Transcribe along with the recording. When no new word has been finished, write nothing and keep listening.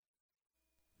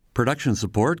Production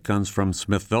support comes from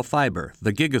Smithville Fiber,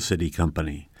 the GigaCity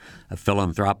Company, a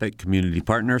philanthropic community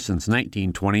partner since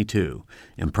 1922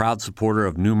 and proud supporter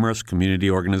of numerous community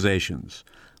organizations.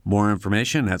 More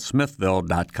information at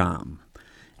smithville.com.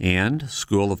 And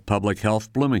School of Public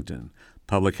Health Bloomington,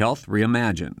 Public Health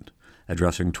Reimagined,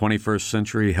 addressing 21st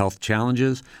century health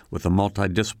challenges with a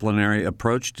multidisciplinary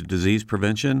approach to disease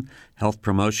prevention, health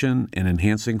promotion, and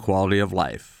enhancing quality of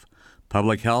life.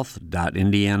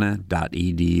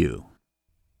 publichealth.indiana.edu.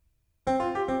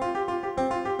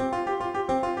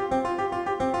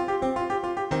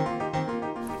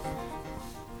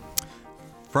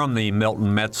 From the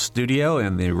Milton Metz studio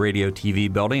in the Radio TV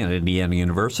building at Indiana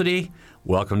University,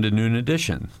 welcome to Noon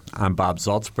Edition. I'm Bob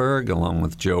Salzberg, along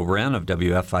with Joe Wren of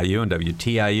WFIU and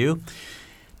WTIU.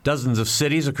 Dozens of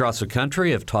cities across the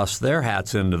country have tossed their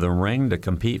hats into the ring to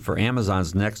compete for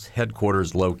Amazon's next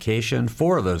headquarters location.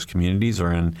 4 of those communities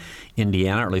are in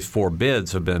Indiana, or at least 4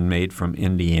 bids have been made from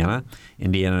Indiana.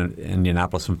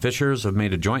 Indianapolis and Fishers have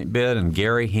made a joint bid, and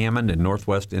Gary, Hammond, and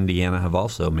Northwest Indiana have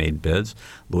also made bids.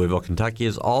 Louisville, Kentucky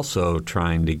is also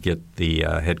trying to get the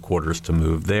headquarters to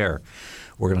move there.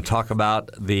 We're going to talk about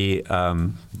the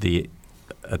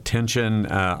attention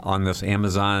on this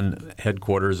Amazon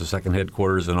headquarters, the second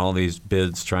headquarters, and all these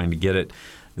bids trying to get it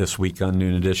this week on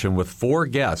Noon Edition with 4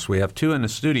 guests. We have 2 in the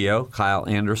studio. Kyle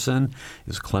Anderson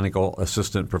is Clinical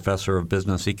Assistant Professor of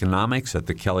Business Economics at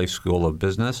the Kelley School of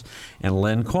Business, and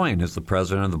Lynn Coyne is the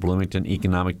President of the Bloomington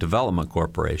Economic Development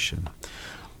Corporation.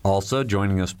 Also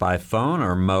joining us by phone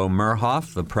are Mo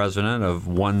Merhoff, the President of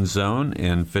One Zone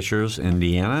in Fishers,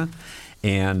 Indiana,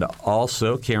 and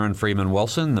also Karen Freeman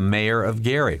Wilson, the mayor of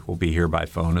Gary, will be here by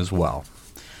phone as well.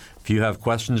 If you have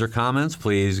questions or comments,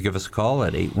 please give us a call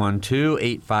at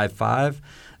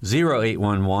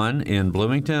 812-855-0811 in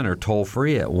Bloomington, or toll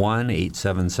free at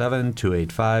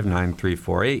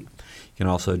 1-877-285-9348. You can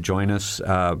also join us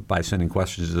by sending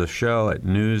questions to the show at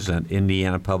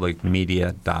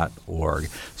news@indianapublicmedia.org.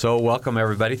 So welcome,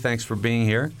 everybody. Thanks for being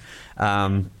here.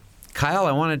 Kyle,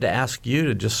 I wanted to ask you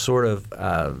to just sort of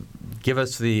give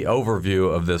us the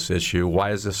overview of this issue.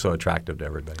 Why is this so attractive to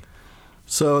everybody?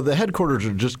 So the headquarters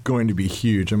are just going to be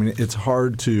huge. I mean, it's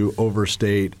hard to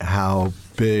overstate how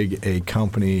big a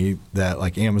company that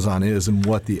like Amazon is and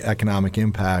what the economic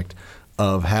impact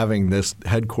of having this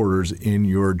headquarters in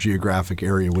your geographic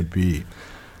area would be.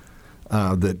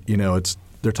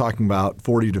 They're talking about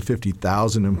 40 to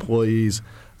 50,000 employees,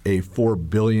 a $4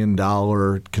 billion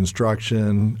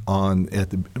construction at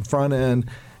the front end.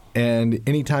 And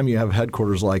anytime you have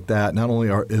headquarters like that, not only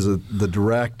is it the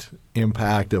direct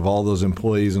impact of all those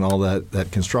employees and all that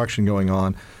construction going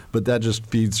on, but that just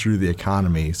feeds through the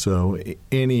economy. So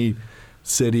any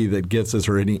city that gets this,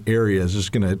 or any area, is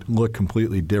just going to look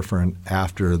completely different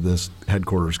after this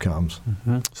headquarters comes.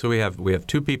 Mm-hmm. So we have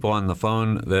 2 people on the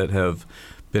phone that have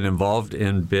been involved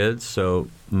in bids. So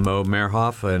Mo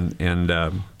Merhoff and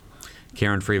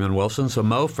Karen Freeman Wilson. So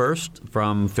Mo, first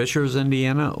from Fishers,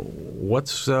 Indiana. Why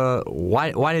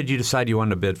did you decide you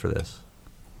wanted to bid for this?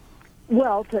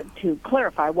 Well, to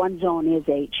clarify, One Zone is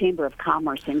a chamber of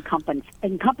commerce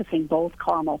encompassing both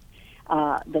Carmel,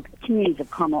 the communities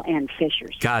of Carmel and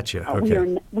Fishers. Gotcha.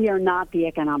 Okay. We are not the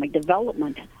economic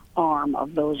development arm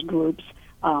of those groups.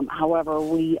 However,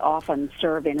 we often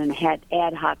serve in an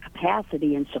ad hoc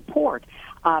capacity and support.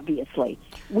 Obviously,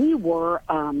 we were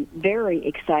very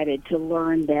excited to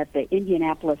learn that the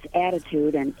Indianapolis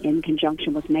attitude, and in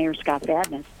conjunction with Mayor Scott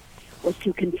Badness, was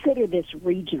to consider this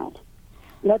regional.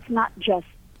 Let's not just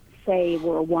say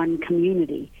we're one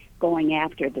community going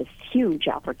after this huge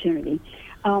opportunity.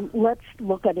 Let's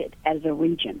look at it as a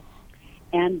region.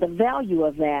 And the value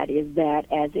of that is that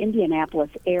as Indianapolis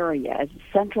area, as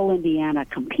central Indiana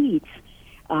competes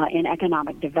in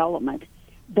economic development,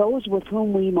 those with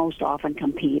whom we most often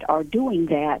compete are doing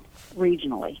that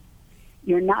regionally.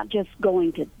 You're not just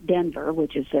going to Denver,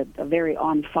 which is a very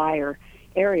on-fire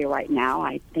area right now.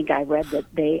 I think I read that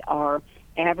they are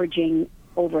averaging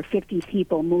over 50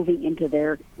 people moving into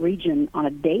their region on a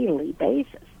daily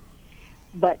basis.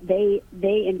 But they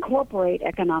incorporate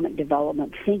economic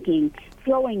development thinking,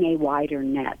 throwing a wider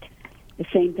net. The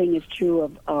same thing is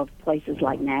true of places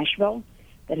like Nashville,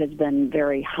 that has been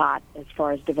very hot as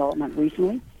far as development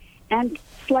recently, and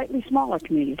slightly smaller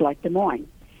communities like Des Moines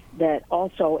that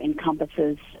also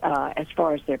encompasses, as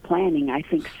far as their planning, I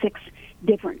think 6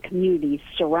 different communities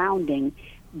surrounding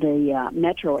the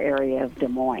metro area of Des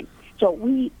Moines. So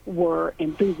we were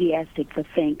enthusiastic to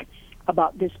think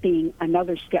about this being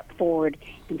another step forward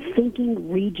in thinking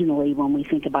regionally when we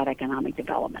think about economic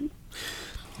development.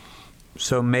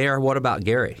 So, Mayor, what about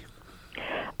Gary?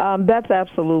 That's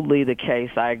absolutely the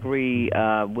case. I agree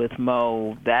with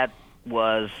Mo. That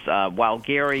was, while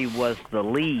Gary was the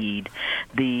lead,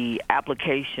 the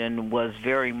application was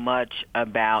very much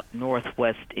about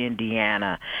Northwest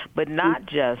Indiana, but not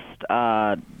just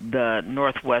the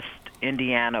Northwest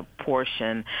Indiana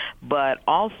portion, but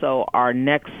also our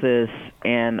nexus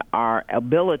and our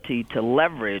ability to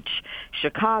leverage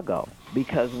Chicago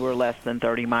because we're less than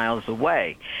 30 miles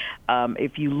away.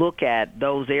 If you look at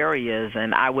those areas,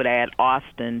 and I would add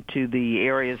Austin to the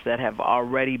areas that have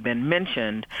already been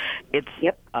mentioned,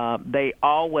 they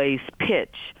always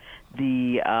pitch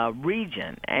the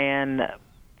region. And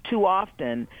too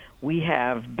often we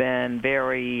have been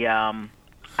very,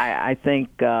 I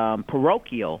think,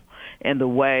 parochial in the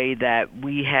way that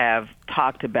we have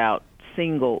talked about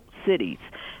single cities.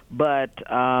 But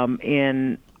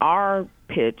in our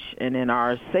pitch and in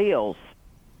our sales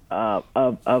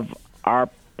of our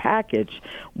package,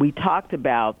 we talked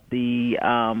about the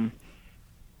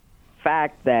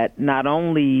fact that not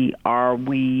only are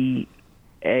we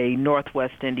a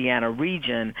Northwest Indiana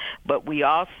region, but we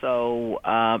also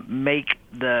make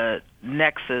the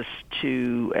nexus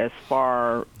to as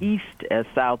far east as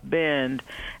South Bend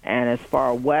and as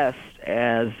far west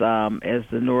as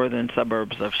the northern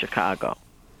suburbs of Chicago.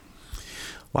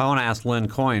 Well, I want to ask Lynn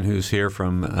Coyne, who's here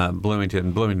from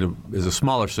Bloomington. Bloomington is a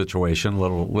smaller situation,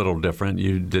 little different.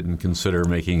 You didn't consider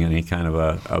making any kind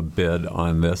of a bid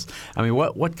on this. I mean,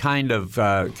 what kind of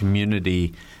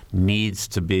community needs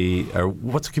to be, or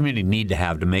what's a community need to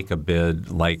have to make a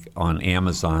bid like on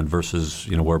Amazon versus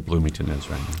where Bloomington is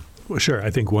right now? Well, sure. I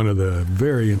think one of the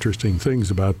very interesting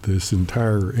things about this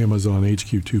entire Amazon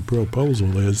HQ2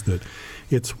 proposal is that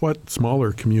it's what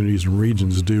smaller communities and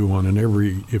regions do on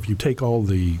if you take all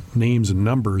the names and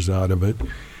numbers out of it,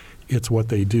 it's what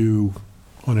they do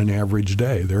on an average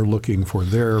day. They're looking for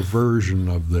their version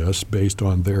of this based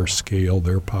on their scale,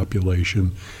 their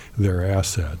population, their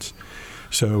assets.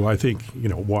 So I think,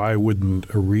 why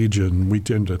wouldn't a region, we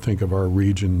tend to think of our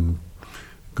region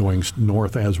going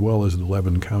north as well as the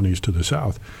 11 counties to the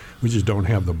south. We just don't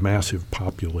have the massive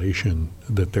population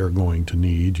that they're going to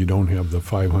need. You don't have the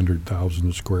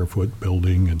 500,000 square foot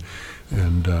building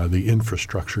and the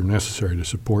infrastructure necessary to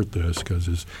support this because,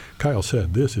 as Kyle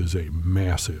said, this is a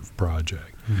massive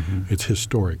project. Mm-hmm. It's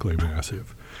historically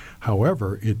massive.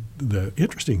 However, the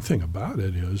interesting thing about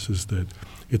it is that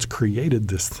it's created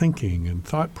this thinking and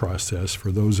thought process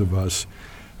for those of us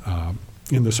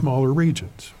in the smaller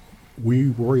regions. We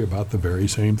worry about the very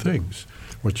same things.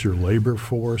 What's your labor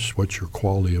force? What's your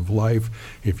quality of life?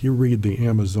 If you read the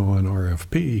Amazon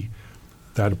RFP,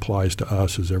 that applies to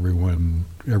us as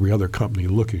every other company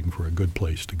looking for a good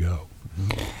place to go.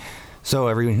 Mm-hmm. So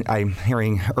I'm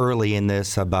hearing early in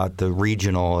this about the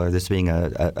regional, or this being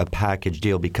a package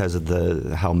deal because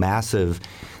of how massive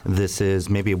this is.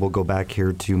 Maybe we'll go back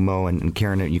here to Mo and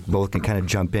Karen, you both can kind of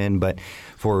jump in, but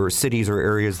for cities or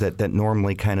areas that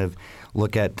normally kind of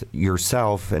look at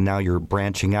yourself and now you're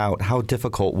branching out, how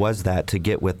difficult was that to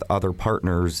get with other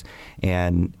partners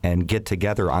and get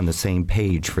together on the same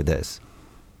page for this?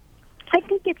 I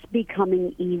think it's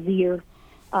becoming easier.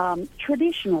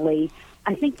 Traditionally,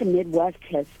 I think the Midwest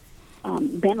has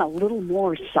been a little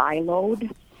more siloed.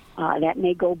 That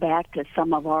may go back to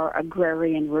some of our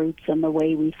agrarian roots and the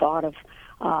way we thought of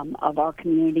our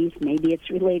communities. Maybe it's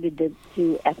related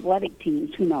to athletic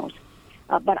teams. Who knows?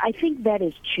 But I think that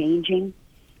is changing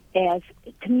as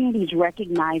communities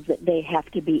recognize that they have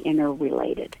to be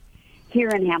interrelated. Here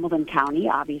in Hamilton County,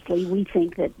 obviously, we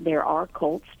think that there are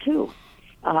cults, too.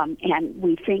 And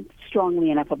we think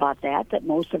strongly enough about that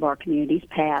most of our communities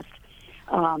passed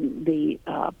the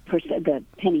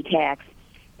penny tax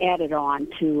added on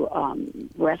to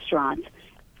restaurants,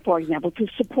 for example, to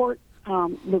support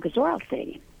Lucas Oil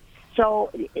Stadium.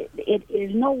 So it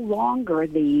is no longer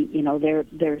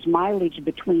there's mileage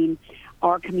between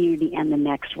our community and the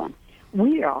next one.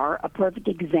 We are a perfect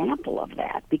example of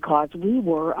that because we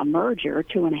were a merger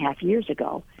 2.5 years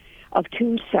ago of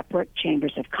two separate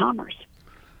chambers of commerce.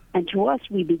 And to us,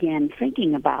 we began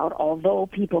thinking about, although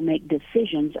people make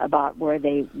decisions about where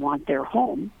they want their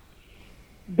home,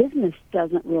 business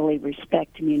doesn't really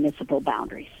respect municipal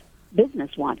boundaries.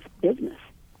 Business wants business.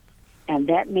 And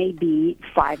that may be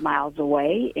 5 miles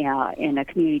away in a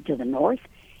community to the north.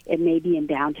 It may be in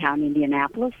downtown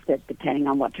Indianapolis that, depending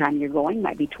on what time you're going,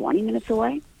 might be 20 minutes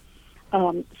away.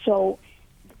 So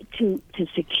to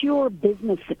secure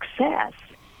business success,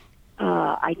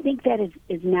 I think that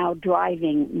is now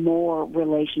driving more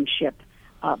relationship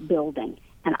building.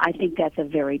 And I think that's a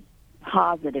very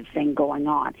positive thing going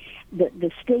on.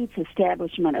 The state's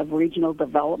establishment of regional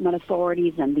development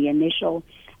authorities and the initial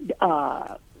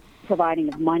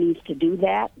providing of monies to do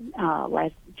that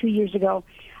last 2 years ago,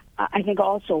 I think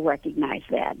also recognize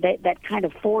that kind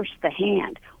of forced the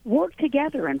hand. Work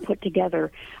together and put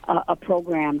together a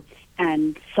program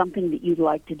and something that you'd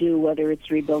like to do, whether it's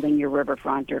rebuilding your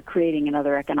riverfront or creating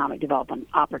another economic development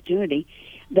opportunity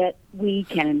that we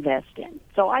can invest in.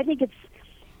 So I think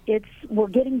we're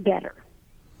getting better.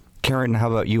 Karen, how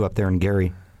about you up there in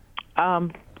Gary?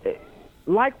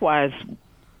 Likewise,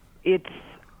 it's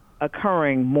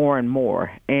occurring more and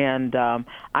more. And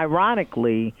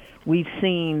ironically, we've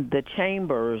seen the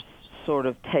chambers sort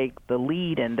of take the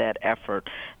lead in that effort.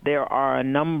 There are a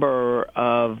number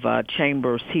of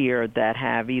chambers here that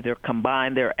have either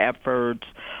combined their efforts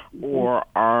or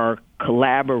are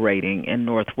collaborating in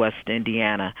Northwest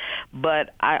Indiana.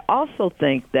 But I also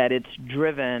think that it's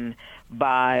driven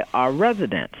by our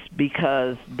residents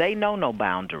because they know no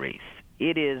boundaries.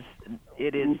 It is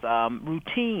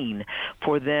routine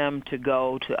for them to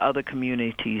go to other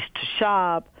communities to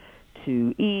shop,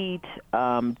 to eat,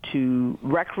 to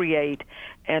recreate,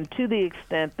 and to the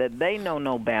extent that they know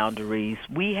no boundaries,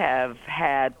 we have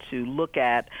had to look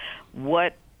at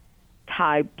what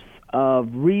types of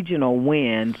regional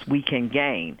wins we can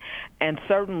gain. And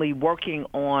certainly working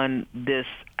on this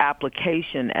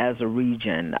application as a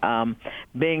region,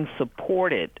 being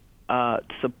supported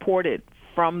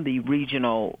from the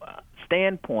regional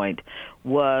standpoint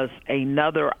was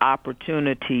another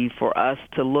opportunity for us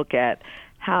to look at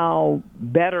how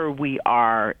better we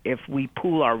are if we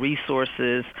pool our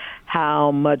resources,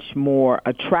 how much more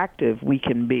attractive we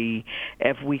can be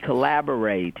if we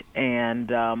collaborate. And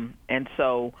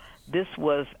so this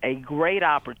was a great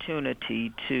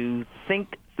opportunity to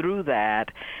think through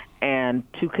that and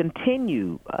to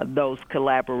continue those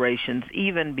collaborations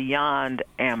even beyond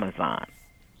Amazon.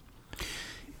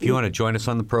 If you want to join us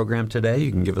on the program today,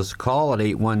 you can give us a call at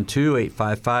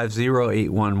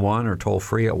 812-855-0811 or toll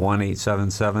free at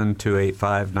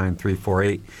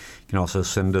 1-877-285-9348. You can also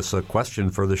send us a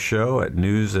question for the show at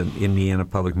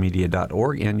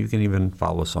news@indianapublicmedia.org, and you can even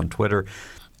follow us on Twitter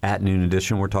at Noon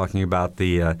Edition. We're talking about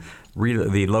the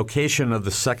location of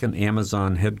the second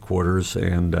Amazon headquarters,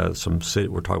 and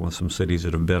we're talking about some cities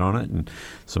that have been on it and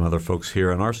some other folks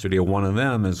here in our studio. One of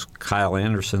them is Kyle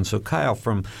Anderson. So, Kyle,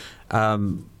 from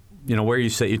where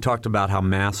you talked about how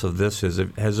massive this is.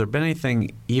 Has there been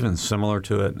anything even similar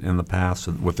to it in the past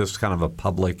with this kind of a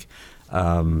public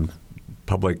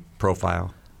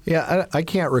profile? Yeah, I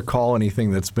can't recall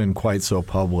anything that's been quite so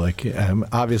public.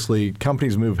 Obviously,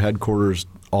 companies move headquarters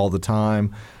all the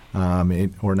time,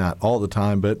 or not all the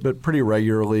time, but pretty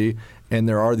regularly, and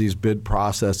there are these bid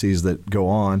processes that go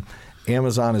on.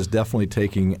 Amazon is definitely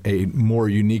taking a more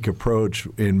unique approach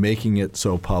in making it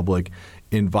so public,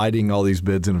 inviting all these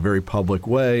bids in a very public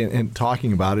way and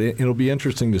talking about it. It'll be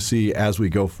interesting to see as we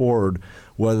go forward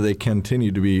whether they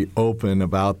continue to be open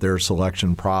about their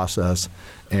selection process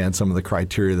and some of the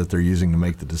criteria that they're using to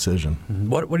make the decision.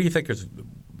 What do you think is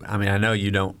 – I mean, I know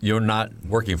you're not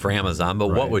working for Amazon,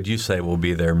 but What would you say will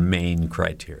be their main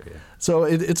criteria? So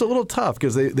it's a little tough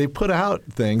because they put out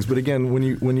things, but again,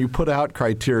 when you put out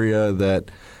criteria that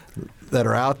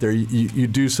are out there, you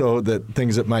do so that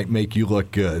things that might make you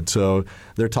look good. So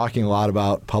they're talking a lot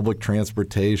about public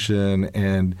transportation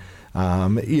and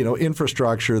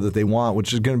infrastructure that they want,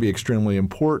 which is going to be extremely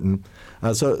important.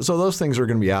 So those things are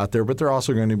going to be out there, but they're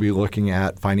also going to be looking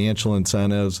at financial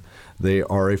incentives. They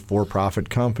are a for-profit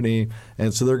company,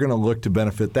 and so they're going to look to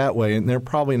benefit that way, and they're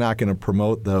probably not going to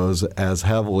promote those as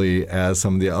heavily as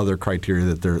some of the other criteria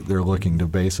that they're looking to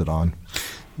base it on.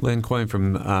 Lynn Coyne,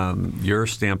 from your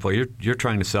standpoint, you're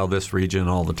trying to sell this region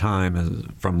all the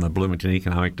time from the Bloomington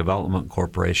Economic Development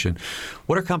Corporation.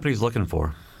 What are companies looking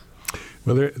for?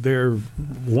 Well, they're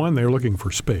looking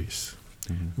for space.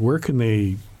 Mm-hmm. Where can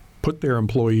they put their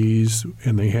employees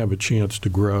and they have a chance to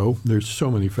grow? There's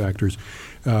so many factors.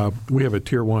 We have a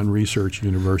Tier 1 research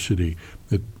university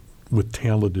with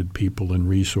talented people and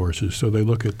resources, so they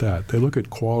look at that. They look at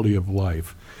quality of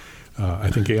life. I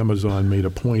think Amazon made a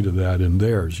point of that in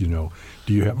theirs. Do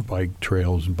you have bike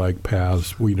trails and bike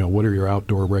paths? What are your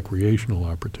outdoor recreational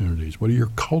opportunities? What are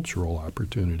your cultural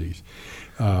opportunities?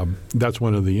 That's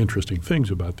one of the interesting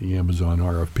things about the Amazon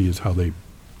RFP is how they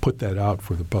put that out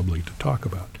for the public to talk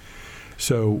about.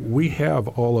 So we have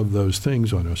all of those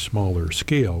things on a smaller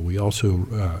scale. We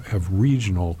also have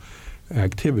regional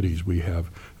activities. We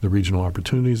have the Regional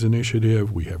Opportunities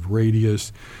Initiative. We have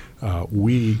Radius.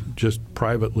 We just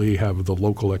privately have the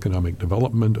local economic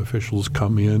development officials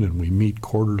come in, and we meet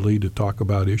quarterly to talk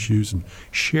about issues and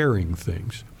sharing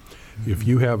things. Mm-hmm. If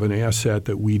you have an asset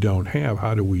that we don't have,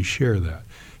 how do we share that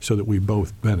so that we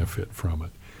both benefit from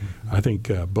it? I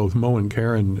think both Mo and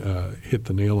Karen hit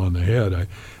the nail on the head.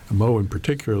 Mo, in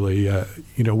particularly,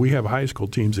 we have high school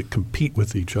teams that compete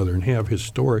with each other and have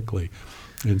historically.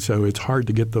 And so it's hard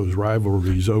to get those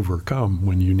rivalries overcome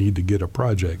when you need to get a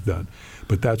project done.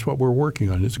 But that's what we're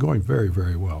working on. It's going very,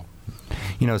 very well.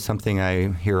 Something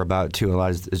I hear about too a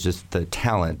lot is just the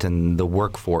talent and the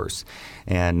workforce.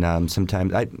 And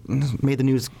sometimes I made the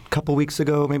news a couple weeks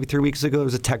ago, maybe 3 weeks ago. There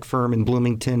was a tech firm in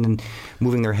Bloomington and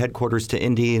moving their headquarters to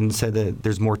Indy and said that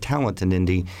there's more talent in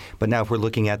Indy. But now if we're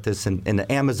looking at this in the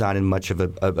Amazon in much of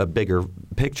a bigger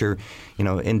picture,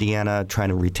 Indiana trying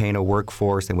to retain a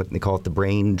workforce and what they call it the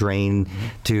brain drain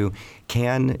to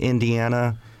can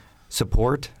Indiana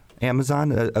support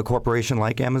Amazon, a corporation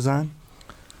like Amazon?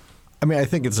 I mean, I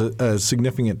think it's a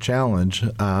significant challenge.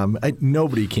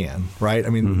 Nobody can, right? I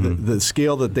mean, the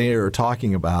scale that they are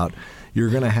talking about, you're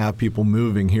going to have people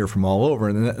moving here from all over,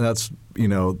 and that's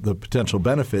the potential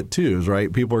benefit too. Is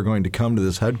right? People are going to come to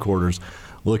this headquarters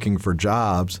looking for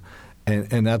jobs,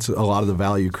 and that's a lot of the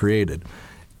value created.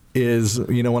 Is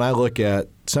when I look at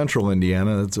Central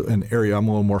Indiana, it's an area I'm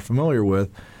a little more familiar with.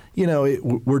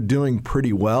 We're doing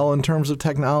pretty well in terms of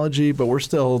technology, but we're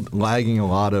still lagging a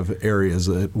lot of areas.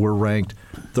 We're ranked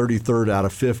 33rd out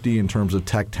of 50 in terms of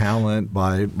tech talent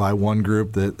by one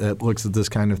group that looks at this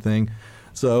kind of thing.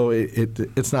 So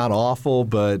it's not awful,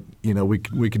 but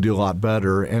we could do a lot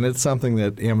better, and it's something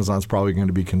that Amazon's probably going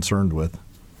to be concerned with.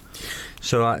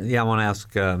 So I want to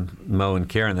ask Mo and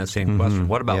Karen that same question.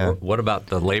 What about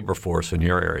the labor force in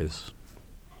your areas?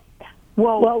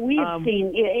 Well, we have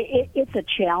seen it's a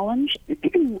challenge,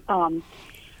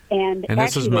 and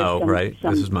this is Mo, right?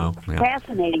 This is Mo. Yeah.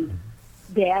 Fascinating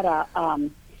data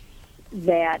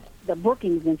that the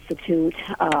Brookings Institute,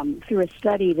 through a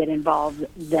study that involved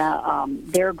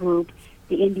their group,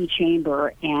 the Indy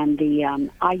Chamber, and the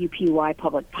IUPUI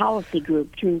Public Policy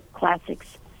Group through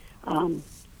Classics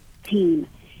team,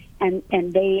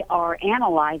 and they are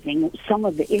analyzing some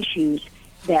of the issues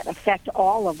that affect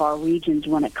all of our regions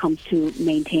when it comes to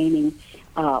maintaining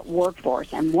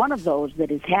workforce. And one of those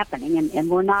that is happening, and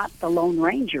we're not the Lone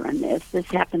Ranger in this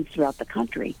happens throughout the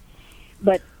country,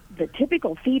 but the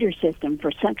typical feeder system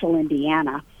for Central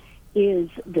Indiana is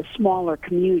the smaller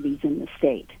communities in the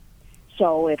state.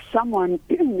 So if someone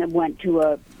went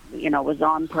to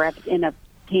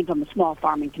came from a small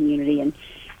farming community in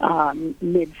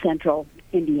mid-central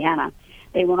Indiana,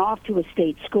 they went off to a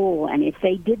state school, and if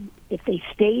they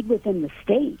stayed within the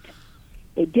state,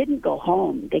 they didn't go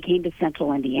home. They came to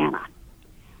Central Indiana.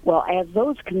 Well, as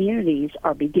those communities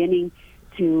are beginning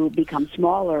to become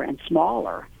smaller and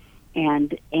smaller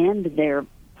and end their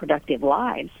productive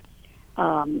lives,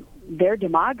 their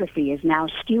demography is now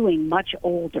skewing much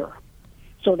older.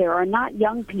 So there are not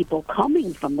young people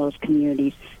coming from those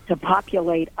communities to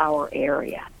populate our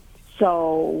area.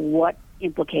 So what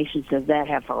implications does that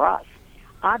have for us?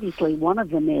 Obviously, one of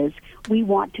them is we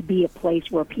want to be a place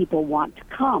where people want to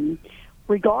come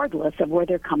regardless of where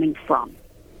they're coming from.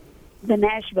 The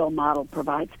Nashville model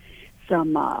provides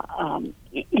some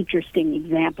interesting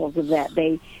examples of that.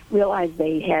 They realized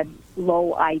they had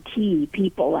low IT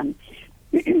people and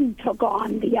took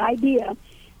on the idea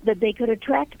that they could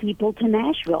attract people to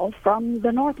Nashville from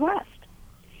the Northwest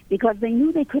because they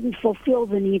knew they couldn't fulfill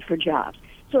the need for jobs.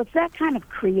 So it's that kind of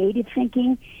creative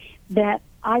thinking that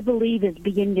I believe is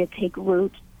beginning to take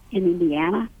root in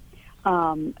Indiana.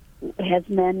 Has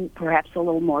been perhaps a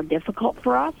little more difficult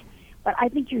for us, but I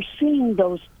think you're seeing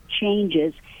those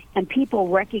changes and people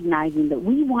recognizing that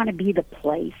we want to be the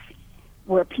place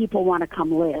where people want to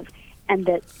come live, and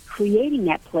that creating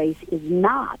that place is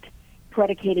not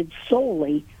predicated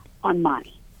solely on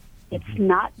money. It's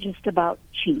not just about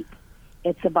cheap.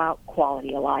 It's about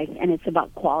quality of life, and it's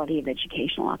about quality of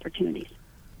educational opportunities.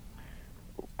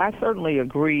 I certainly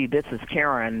agree, this is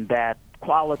Karen, that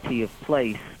quality of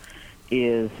place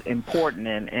is important,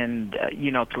 and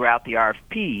throughout the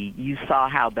RFP, you saw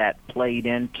how that played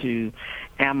into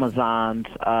Amazon's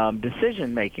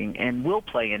decision-making and will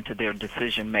play into their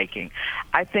decision-making.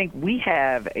 I think we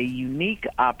have a unique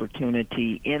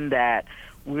opportunity in that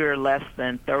we're less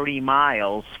than 30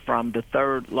 miles from the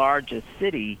third largest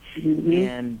city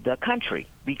in the country,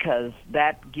 because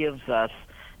that gives us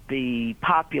the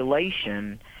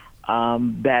population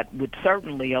that would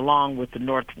certainly, along with the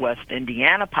Northwest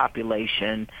Indiana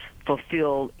population,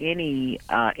 fulfill any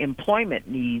employment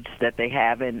needs that they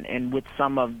have, and with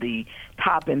some of the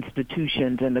top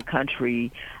institutions in the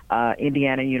country,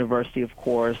 Indiana University, of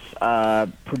course,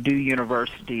 Purdue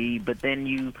University, but then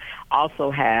you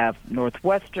also have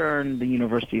Northwestern, the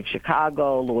University of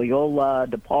Chicago, Loyola,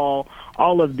 DePaul,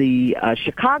 all of the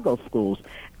Chicago schools.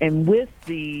 And with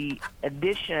the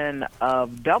addition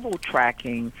of double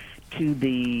tracking to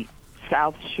the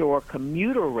South Shore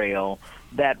commuter rail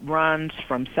that runs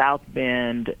from South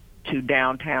Bend to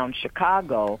downtown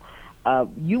Chicago,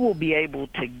 you will be able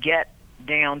to get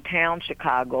downtown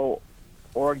Chicago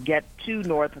or get to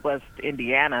Northwest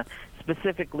Indiana,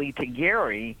 specifically to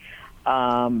Gary,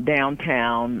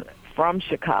 downtown from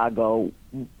Chicago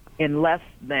in less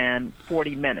than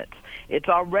 40 minutes. It's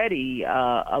already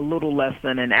a little less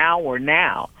than an hour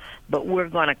now, but we're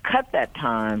going to cut that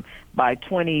time by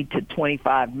 20 to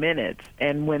 25 minutes.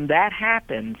 And when that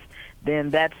happens,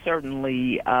 then that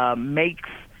certainly makes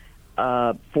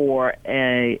for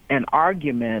an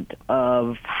argument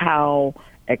of how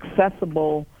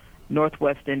accessible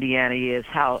Northwest Indiana is,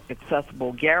 how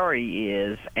accessible Gary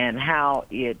is, and how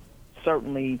it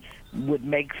certainly would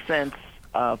make sense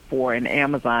for an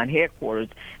Amazon headquarters.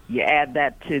 You add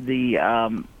that to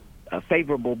the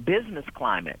favorable business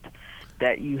climate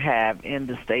that you have in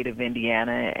the state of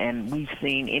Indiana, and we've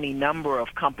seen any number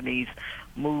of companies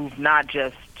move not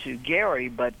just to Gary,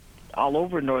 but all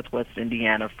over Northwest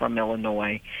Indiana from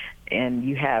Illinois, and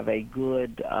you have a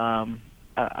good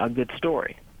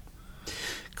story.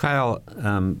 Kyle,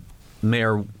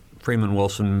 Mayor Freeman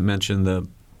Wilson mentioned the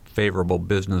favorable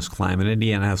business climate.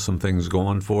 Indiana has some things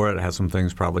going for it. It has some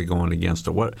things probably going against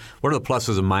it. What are the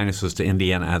pluses and minuses to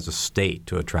Indiana as a state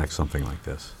to attract something like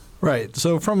this? Right.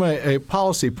 So from a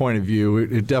policy point of view,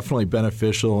 it's definitely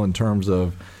beneficial in terms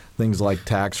of things like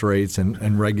tax rates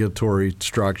and regulatory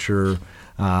structure.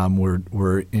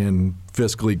 We're in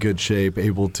fiscally good shape,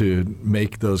 able to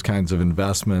make those kinds of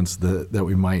investments that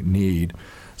we might need.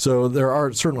 So there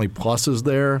are certainly pluses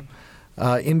there.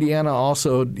 Indiana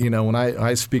also, when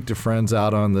I speak to friends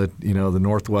out on the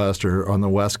Northwest or on the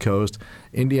West Coast,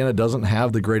 Indiana doesn't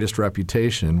have the greatest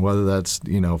reputation, whether that's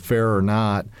fair or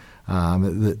not.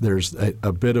 There's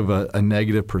a bit of a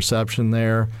negative perception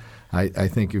there. I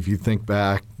think if you think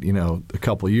back, a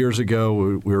couple of years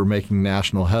ago, we were making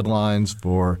national headlines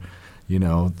for,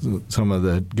 some of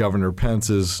the Governor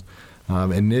Pence's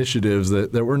initiatives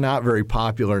that were not very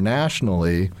popular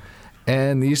nationally,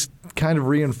 and these kind of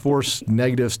reinforce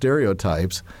negative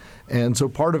stereotypes. And so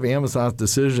part of Amazon's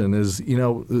decision is,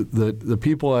 the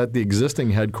people at the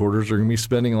existing headquarters are going to be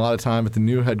spending a lot of time at the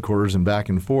new headquarters and back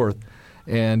and forth.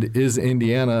 And is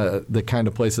Indiana the kind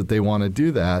of place that they want to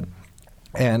do that?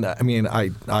 And I mean,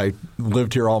 I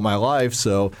lived here all my life,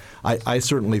 so I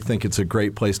certainly think it's a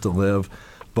great place to live.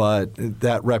 But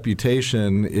that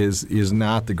reputation is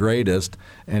not the greatest,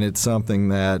 and it's something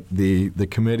that the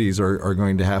committees are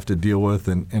going to have to deal with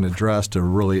and address to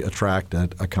really attract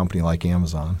a company like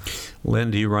Amazon.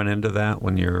 Lynn, do you run into that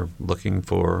when you're looking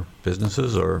for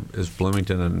businesses, or is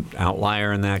Bloomington an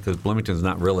outlier in that? Because Bloomington's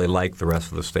not really like the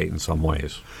rest of the state in some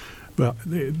ways. Well,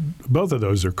 both of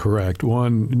those are correct.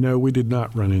 One, no, we did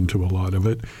not run into a lot of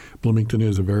it. Bloomington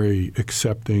is a very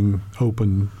accepting,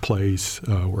 open place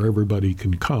where everybody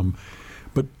can come.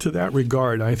 But to that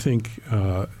regard, I think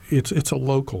it's a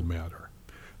local matter.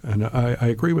 And I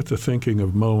agree with the thinking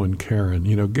of Mo and Karen.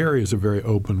 Gary is a very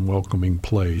open, welcoming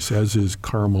place, as is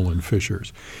Carmel and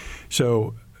Fishers.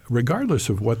 So regardless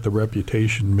of what the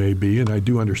reputation may be, and I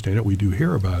do understand it, we do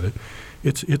hear about it,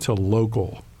 it's a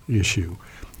local issue.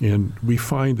 And we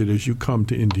find that as you come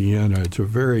to Indiana, it's a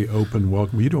very open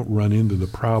welcome. You don't run into the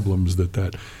problems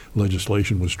that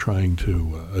legislation was trying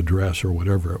to address or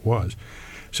whatever it was.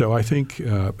 So I think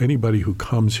anybody who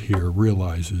comes here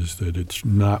realizes that it's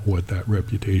not what that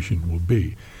reputation will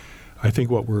be. I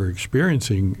think what we're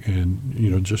experiencing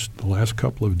in just the last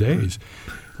couple of days,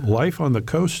 life on the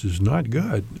coast is not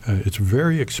good. It's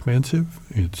very expensive.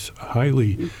 It's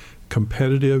highly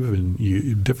competitive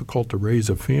and difficult to raise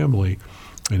a family.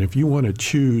 And if you want to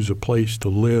choose a place to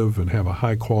live and have a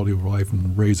high quality of life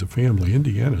and raise a family,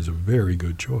 Indiana is a very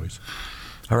good choice.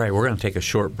 All right, we're going to take a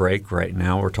short break right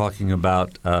now. We're talking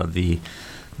about the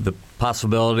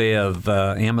possibility of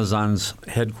Amazon's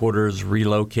headquarters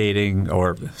relocating,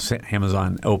 or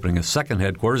Amazon opening a second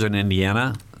headquarters in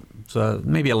Indiana. It's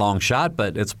maybe a long shot,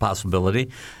 but it's a possibility,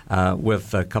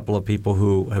 with a couple of people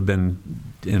who have been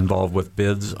involved with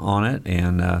bids on it,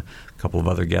 and a couple of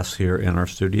other guests here in our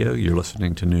studio. You're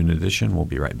listening to Noon Edition. We'll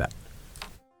be right back.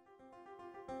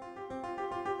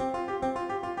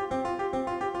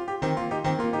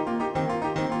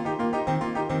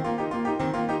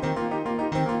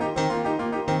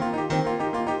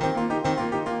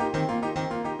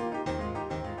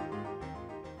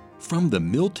 From the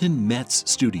Milton Metz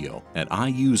studio at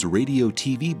IU's Radio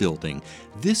TV building,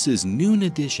 this is Noon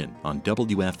Edition on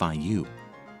WFIU.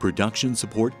 Production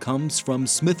support comes from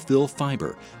Smithville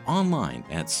Fiber, online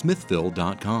at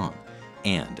smithville.com,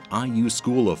 and IU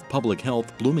School of Public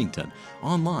Health Bloomington,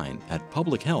 online at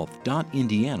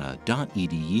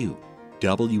publichealth.indiana.edu.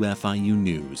 WFIU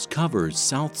News covers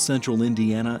South Central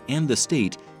Indiana and the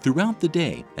state throughout the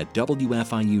day at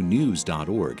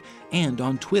WFIUnews.org and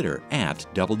on Twitter at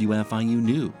WFIU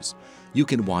News. You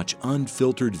can watch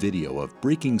unfiltered video of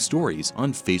breaking stories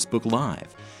on Facebook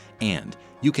Live. And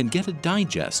you can get a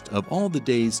digest of all the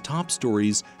day's top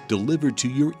stories delivered to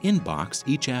your inbox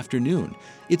each afternoon.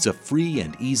 It's a free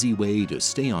and easy way to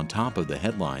stay on top of the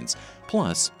headlines,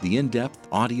 plus the in-depth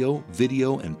audio,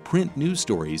 video, and print news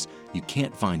stories you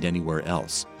can't find anywhere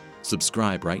else.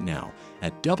 Subscribe right now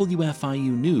at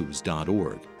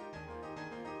WFIUnews.org.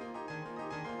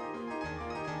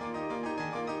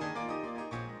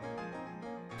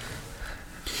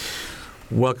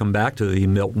 Welcome back to the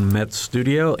Milton Metz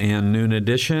studio and Noon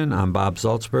Edition. I'm Bob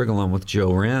Salzberg along with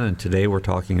Joe Wren, and today we're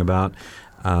talking about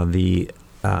the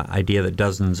idea that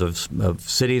dozens of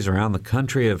cities around the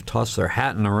country have tossed their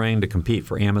hat in the ring to compete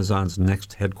for Amazon's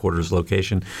next headquarters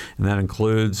location, and that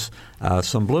includes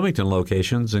some Bloomington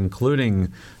locations,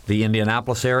 including the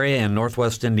Indianapolis area and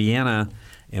Northwest Indiana.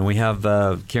 And we have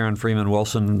Karen Freeman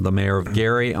Wilson, the mayor of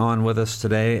Gary, on with us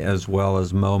today, as well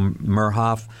as Mo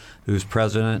Murhoff, who's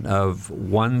president of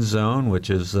One Zone, which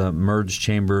is merged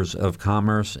chambers of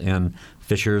commerce in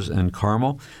Fishers and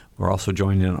Carmel. We're also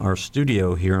joined in our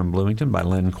studio here in Bloomington by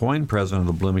Len Coyne, president of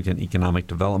the Bloomington Economic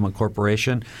Development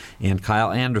Corporation, and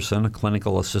Kyle Anderson, a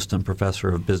clinical assistant professor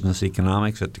of business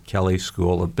economics at the Kelley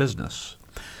School of Business.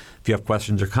 If you have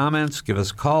questions or comments, give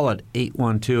us a call at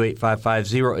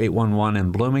 812-855-0811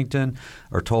 in Bloomington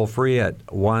or toll free at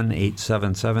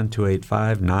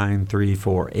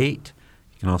 1-877-285-9348.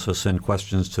 You can also send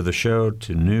questions to the show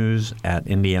to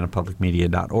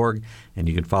news@indianapublicmedia.org, and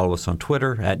you can follow us on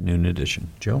Twitter at Noon Edition.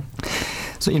 Joe?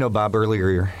 So, Bob,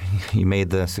 earlier you made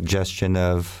the suggestion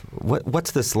of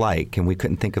what's this like, and we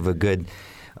couldn't think of a good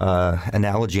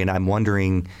analogy, and I'm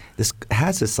wondering, this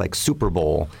has this like Super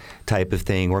Bowl type of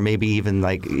thing, or maybe even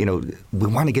like, we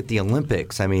want to get the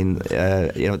Olympics. I mean,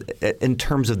 in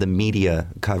terms of the media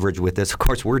coverage with this, of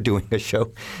course, we're doing a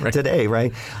show today,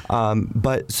 right?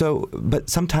 But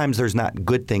sometimes there's not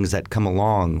good things that come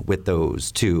along with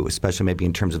those too, especially maybe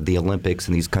in terms of the Olympics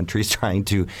and these countries trying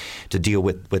to deal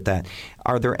with that.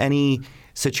 Are there any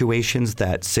situations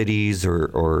that cities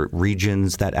or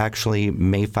regions that actually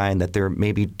may find that there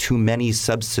may be too many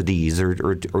subsidies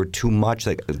or too much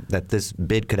that this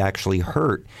bid could actually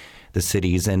hurt the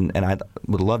cities? And I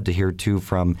would love to hear, too,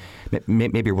 from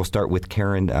maybe we'll start with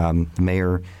Karen,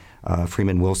 Mayor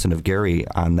Freeman Wilson of Gary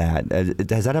on that.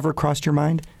 Has that ever crossed your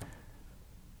mind?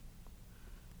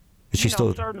 Is she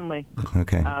still? Certainly.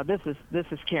 Okay. This is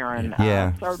Karen.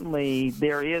 Yeah. Certainly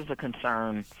there is a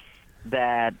concern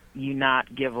that you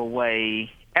not give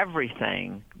away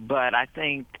everything, but I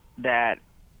think that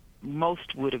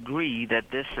most would agree that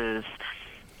this is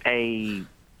a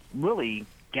really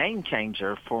game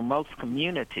changer for most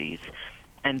communities.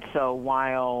 And so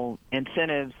while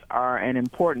incentives are an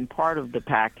important part of the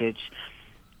package,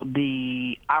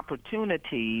 the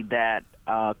opportunity that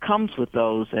comes with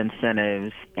those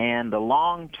incentives and the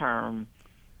long-term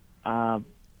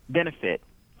benefit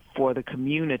for the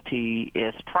community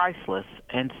is priceless.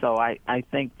 And so I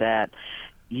think that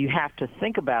you have to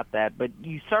think about that, but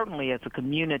you certainly as a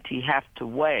community have to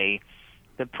weigh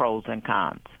the pros and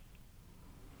cons.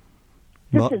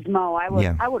 This is Mo.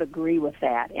 I would agree with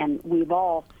that, and we've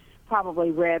all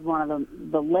probably read one of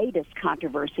the latest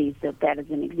controversies that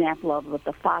is an example of with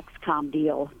the Foxconn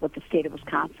deal with the state of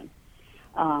Wisconsin.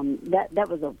 That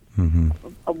was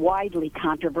a widely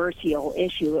controversial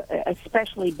issue,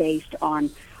 especially based on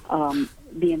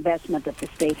the investment that the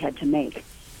state had to make.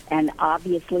 And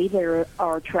obviously there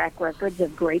are track records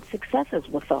of great successes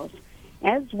with those,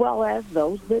 as well as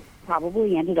those that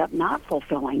probably ended up not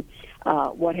fulfilling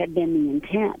what had been the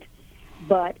intent.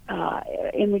 But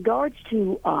in regards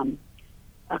to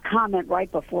a comment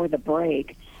right before the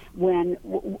break, when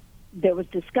there was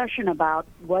discussion about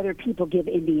whether people give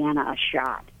Indiana a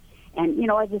shot. And,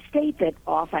 as a state that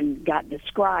often got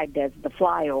described as the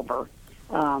flyover,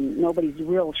 nobody's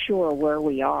real sure where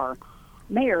we are.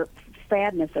 Mayor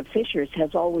Fadness of Fishers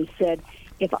has always said,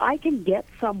 if I can get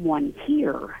someone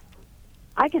here,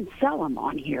 I can sell them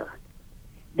on here.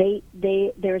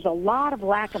 There's a lot of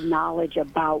lack of knowledge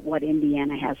about what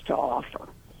Indiana has to offer.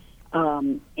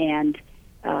 And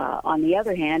on the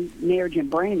other hand, Mayor Jim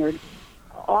Brainerd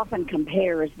often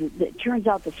compares, it turns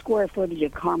out the square footage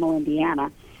of Carmel,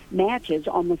 Indiana, matches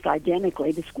almost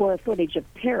identically the square footage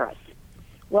of Paris.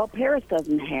 Well, Paris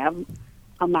doesn't have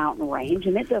a mountain range,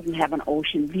 and it doesn't have an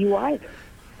ocean view either.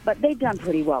 But they've done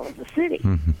pretty well as a city.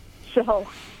 Mm-hmm. So,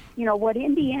 what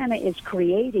Indiana is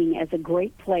creating as a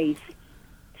great place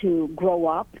to grow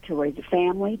up, to raise a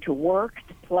family, to work,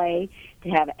 to play, to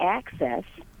have access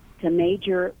to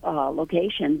major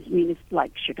locations,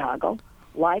 like Chicago,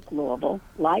 like Louisville,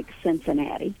 like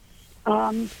Cincinnati.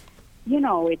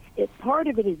 It's part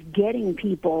of it is getting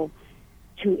people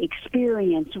to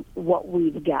experience what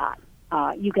we've got.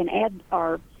 You can add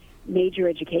our major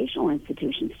educational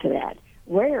institutions to that.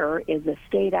 Rare is a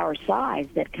state our size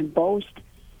that can boast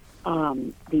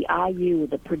the IU,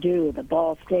 the Purdue, the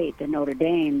Ball State, the Notre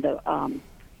Dame, the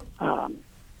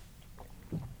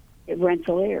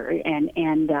Rensselaer,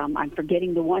 and I'm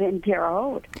forgetting the one in Terre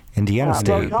Haute. Indiana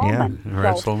State,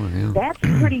 So that's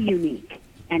pretty unique.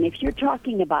 And if you're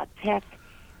talking about tech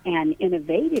and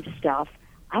innovative stuff,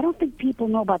 I don't think people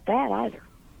know about that either.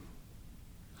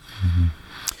 Mm-hmm.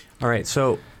 All right,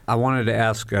 so I wanted to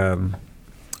ask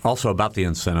also about the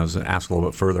incentives and ask a little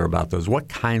bit further about those. What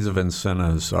kinds of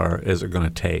incentives is it going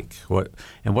to take?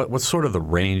 What's sort of the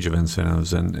range of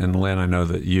incentives? And Lynn, I know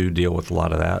that you deal with a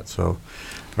lot of that,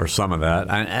 or some of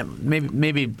that,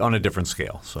 maybe on a different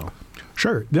scale. So.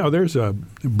 Sure. Now, there's a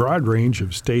broad range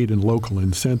of state and local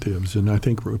incentives, and I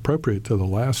think appropriate to the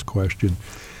last question,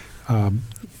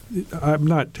 I'm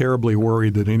not terribly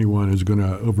worried that anyone is going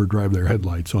to overdrive their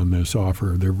headlights on this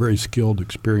offer. They're very skilled,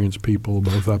 experienced people,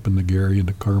 both up in the Gary and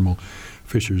the Carmel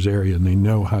Fishers area, and they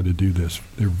know how to do this.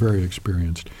 They're very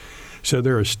experienced. So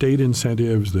there are state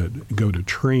incentives that go to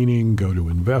training, go to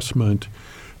investment,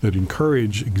 that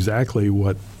encourage exactly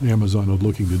what Amazon is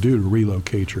looking to do to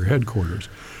relocate your headquarters.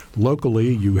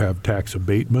 Locally, you have tax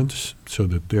abatements so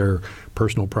that their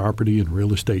personal property and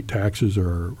real estate taxes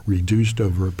are reduced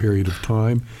over a period of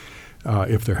time.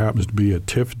 If there happens to be a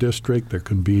TIF district, there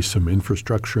can be some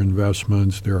infrastructure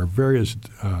investments. There are various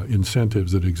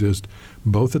incentives that exist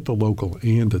both at the local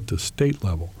and at the state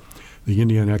level. The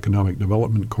Indiana Economic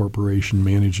Development Corporation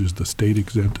manages the state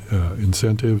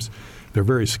incentives. They're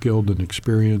very skilled and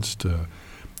experienced.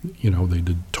 They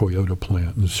did Toyota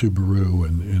plant and Subaru,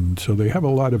 and so they have a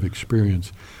lot of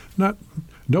experience.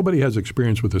 Nobody has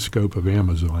experience with the scope of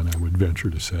Amazon, I would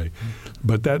venture to say,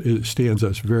 but that stands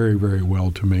us very, very well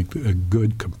to make a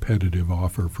good competitive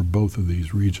offer for both of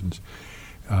these regions.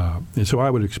 And so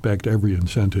I would expect every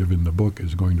incentive in the book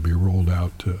is going to be rolled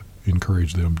out to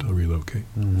encourage them to relocate.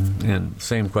 Mm-hmm. And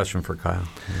same question for Kyle.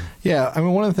 Yeah,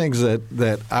 one of the things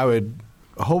that I would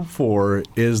hope for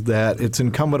is that it's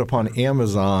incumbent upon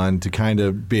Amazon to kind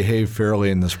of behave fairly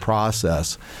in this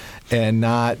process and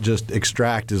not just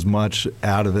extract as much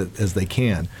out of it as they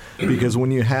can. Because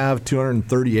when you have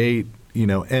 238,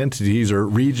 entities or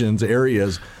regions,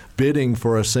 areas bidding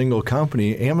for a single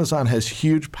company, Amazon has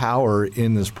huge power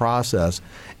in this process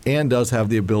and does have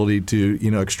the ability to,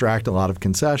 extract a lot of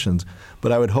concessions.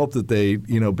 But I would hope that they,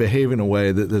 behave in a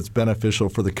way that's beneficial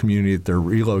for the community that they're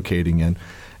relocating in.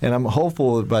 And I'm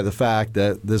hopeful by the fact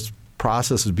that this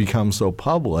process has become so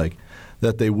public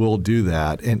that they will do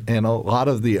that. And a lot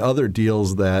of the other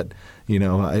deals that,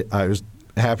 I was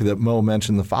happy that Mo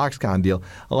mentioned the Foxconn deal.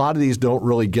 A lot of these don't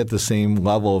really get the same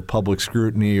level of public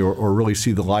scrutiny or really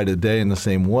see the light of day in the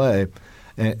same way.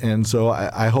 And so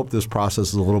I hope this process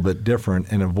is a little bit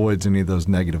different and avoids any of those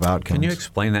negative outcomes. Can you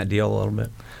explain that deal a little bit?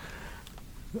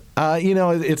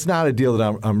 It's not a deal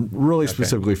that I'm really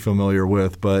specifically familiar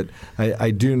with, but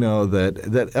I do know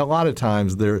that a lot of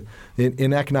times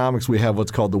in economics we have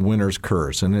what's called the winner's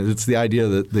curse, and it's the idea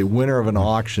that the winner of an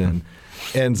auction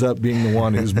ends up being the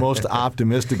one who's most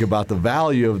optimistic about the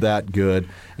value of that good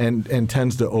and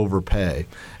tends to overpay.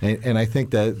 And I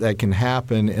think that can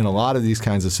happen in a lot of these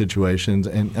kinds of situations,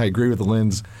 and I agree with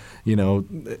Lynn's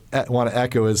want to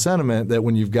echo his sentiment that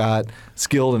when you've got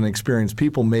skilled and experienced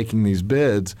people making these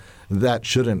bids, that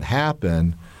shouldn't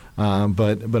happen.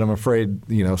 But I'm afraid,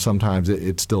 sometimes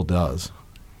it still does.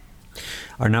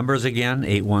 Our numbers again,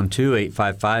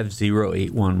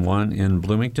 812-855-0811 in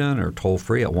Bloomington, or toll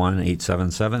free at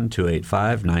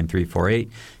 1-877-285-9348. You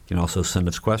can also send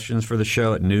us questions for the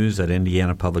show at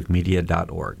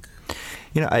news@indianapublicmedia.org.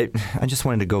 I just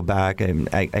wanted to go back.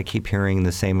 I keep hearing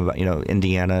the same about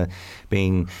Indiana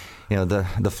being the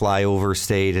flyover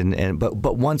state,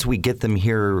 but once we get them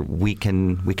here, we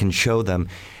can show them.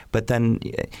 But then,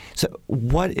 so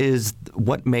what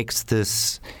makes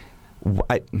this?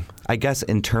 I guess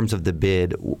in terms of the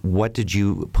bid, what did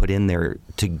you put in there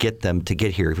to get them to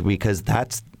get here? Because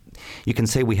that's you can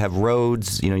say we have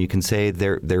roads, you can say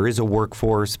there is a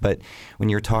workforce, but when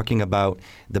you're talking about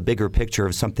the bigger picture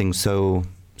of something so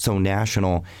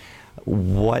national,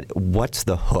 what's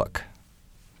the hook?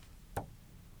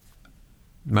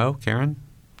 Mo, Karen?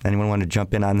 Anyone want to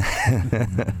jump in on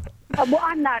that? Well,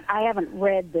 I haven't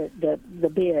read the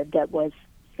bid that was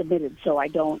submitted, so I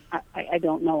don't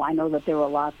know. I know that there were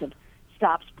lots of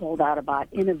stops pulled out about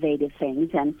innovative things,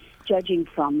 and judging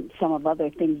from some of other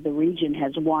things the region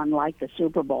has won, like the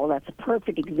Super Bowl, that's a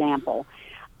perfect example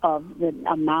of the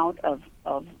amount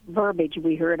of verbiage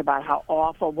we heard about how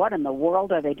awful, what in the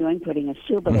world are they doing putting a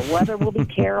Super, the weather will be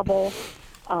terrible.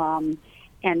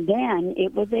 And then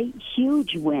it was a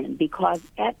huge win because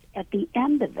at the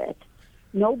end of it,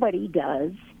 nobody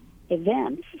does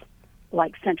events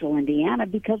like Central Indiana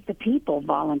because the people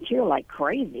volunteer like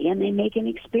crazy and they make an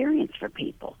experience for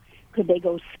people. Could they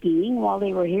go skiing while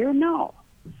they were here? No.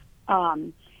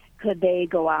 Could they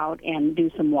go out and do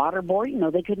some waterboarding?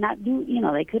 No, they could not do,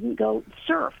 they couldn't go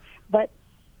surf. But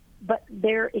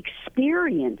their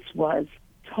experience was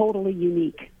totally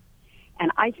unique.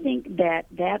 And I think that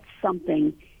that's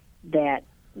something that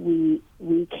we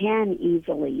can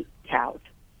easily tout.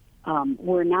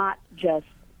 We're not just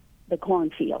the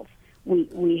cornfields.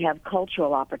 We have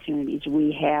cultural opportunities.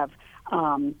 We have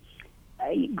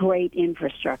great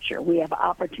infrastructure. We have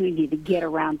opportunity to get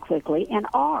around quickly and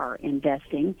are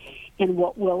investing in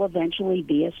what will eventually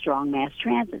be a strong mass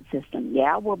transit system.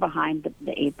 Yeah, we're behind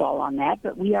the eight ball on that,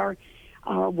 but we are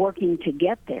working to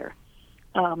get there.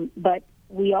 But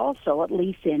we also, at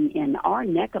least in our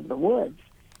neck of the woods,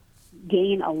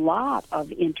 gain a lot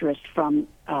of interest from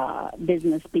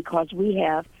business because we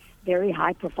have very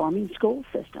high-performing school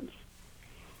systems.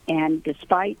 And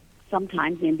despite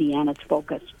sometimes Indiana's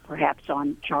focus perhaps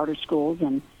on charter schools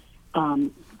and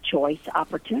choice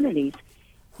opportunities,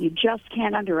 you just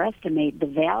can't underestimate the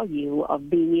value of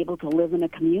being able to live in a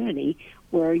community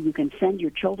where you can send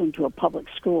your children to a public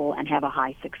school and have a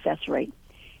high success rate.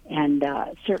 And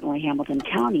certainly Hamilton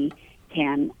County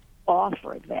can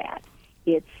offer that.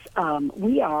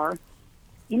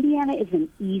 Indiana is an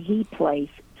easy place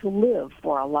to live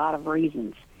for a lot of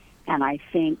reasons. And I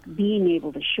think being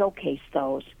able to showcase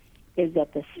those is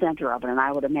at the center of it. And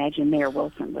I would imagine Mayor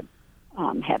Wilson would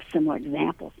have similar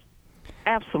examples.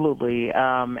 Absolutely.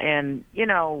 And,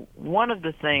 one of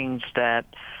the things that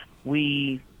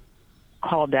we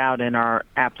called out in our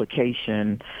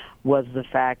application was the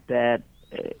fact that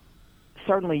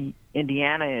certainly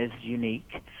Indiana is unique,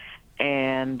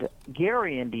 and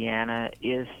Gary, Indiana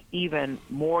is even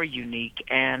more unique,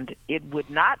 and it would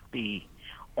not be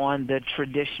on the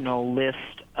traditional list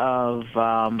of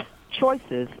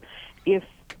choices if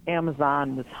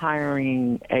Amazon was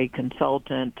hiring a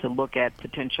consultant to look at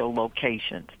potential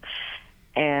locations.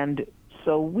 And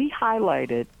so we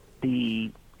highlighted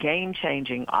the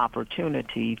game-changing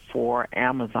opportunity for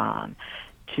Amazon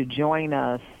to join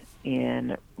us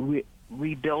in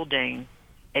rebuilding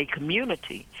a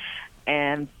community,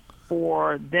 and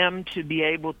for them to be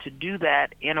able to do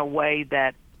that in a way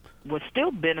that was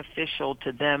still beneficial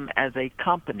to them as a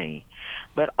company,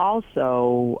 but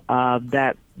also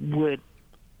that would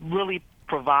really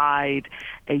provide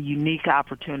a unique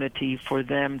opportunity for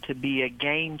them to be a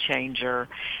game changer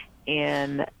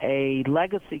in a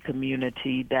legacy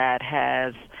community that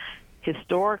has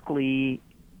historically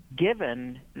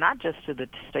given, not just to the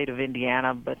state of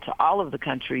Indiana, but to all of the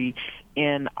country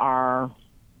in our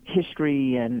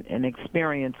history and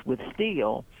experience with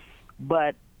steel,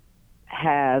 but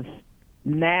has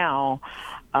now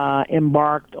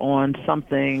embarked on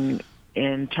something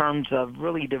in terms of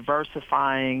really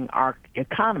diversifying our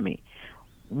economy.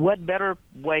 What better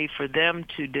way for them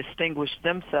to distinguish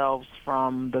themselves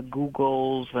from the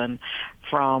Googles and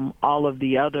from all of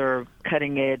the other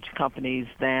cutting-edge companies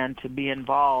than to be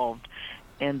involved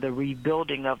in the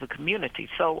rebuilding of the community?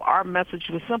 So our message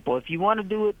was simple. If you want to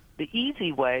do it the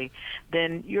easy way,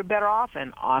 then you're better off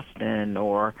in Austin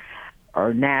or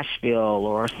Nashville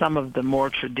or some of the more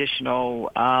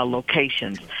traditional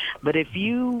locations. But if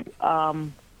you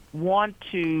want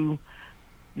to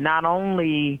not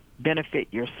only benefit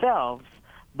yourselves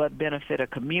but benefit a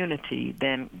community,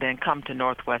 then come to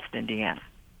Northwest Indiana.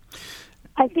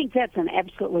 I think that's an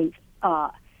absolutely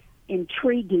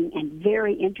intriguing and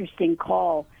very interesting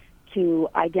call to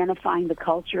identifying the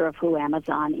culture of who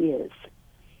Amazon is.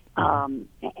 And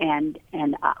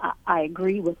I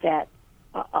agree with that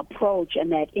approach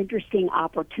and that interesting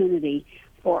opportunity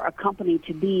for a company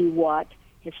to be what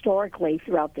historically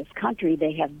throughout this country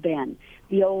they have been,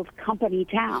 the old company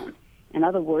town. In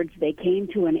other words, they came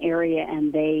to an area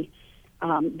and they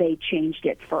changed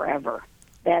it forever.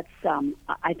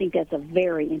 I think that's a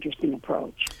very interesting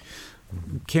approach.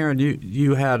 Karen,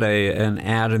 you had an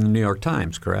ad in the New York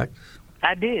Times, correct?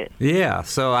 I did. Yeah.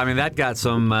 So I mean, that got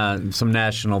some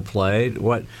national play.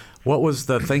 What was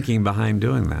the thinking behind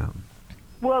doing that?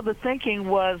 Well, the thinking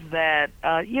was that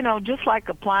just like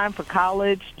applying for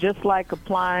college, just like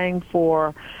applying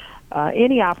for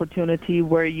any opportunity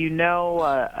where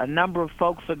a number of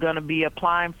folks are going to be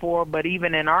applying for, but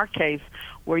even in our case,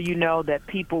 where that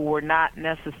people were not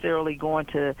necessarily going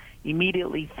to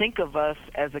immediately think of us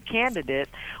as a candidate,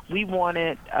 we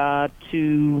wanted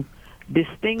to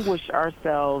distinguish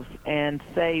ourselves and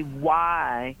say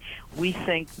why we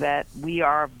think that we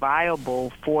are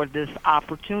viable for this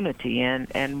opportunity.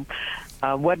 And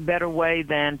what better way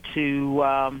than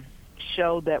to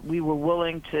show that we were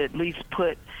willing to at least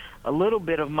put a little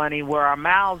bit of money where our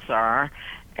mouths are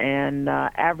and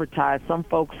advertise. Some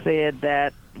folks said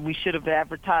that we should have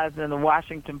advertised in the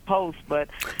Washington Post, but,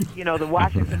 the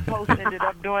Washington Post ended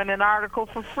up doing an article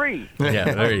for free.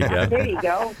 Yeah, there you go. There you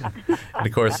go. And,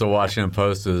 of course, the Washington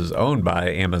Post is owned by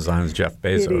Amazon's Jeff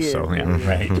Bezos. It is. So, yeah,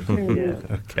 right.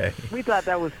 Yeah. Okay. We thought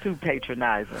that was too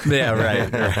patronizing. Yeah, right.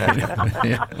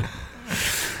 Yeah.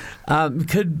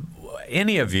 Could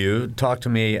any of you talk to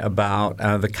me about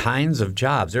the kinds of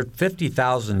jobs? There are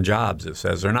 50,000 jobs, it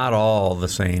says. They're not all the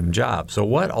same jobs. So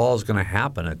what all is going to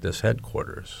happen at this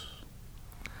headquarters?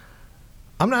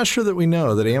 I'm not sure that we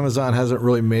know. That Amazon hasn't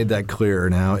really made that clear.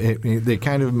 Now, they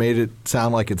kind of made it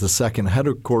sound like it's a second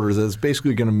headquarters that's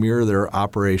basically going to mirror their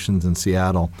operations in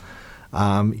Seattle.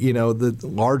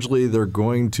 Largely they're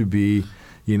going to be,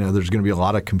 there's going to be a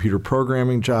lot of computer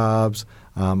programming jobs,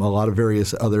 a lot of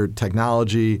various other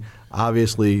technology.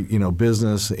 Obviously,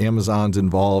 business, Amazon's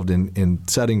involved in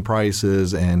setting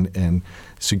prices and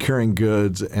securing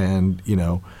goods and,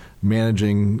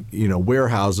 managing,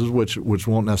 warehouses, which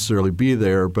won't necessarily be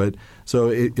there. But so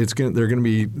they're going to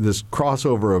be this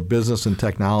crossover of business and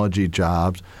technology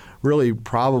jobs, really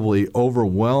probably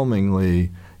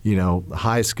overwhelmingly,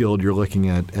 high skilled. You're looking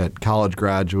at college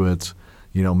graduates,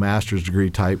 master's degree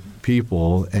type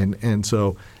people. And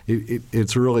so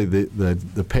it's really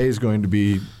the pay is going to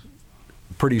be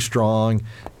pretty strong,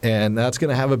 and that's going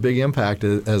to have a big impact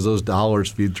as those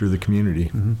dollars feed through the community.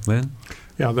 Mm-hmm. Lynn?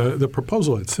 Yeah, the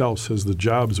proposal itself says the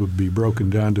jobs would be broken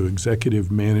down to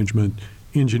executive management,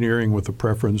 engineering with a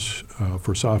preference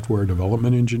for software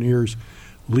development engineers,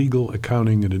 legal,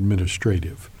 accounting, and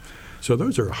administrative. So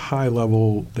those are high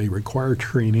level. They require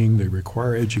training. They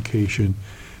require education.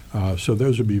 So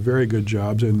those would be very good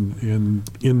jobs in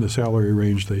the salary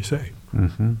range they say.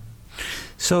 Mm-hmm.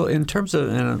 So in terms of,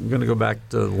 and I'm going to go back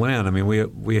to Lynn, I mean,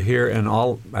 we hear in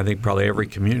I think probably every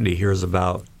community hears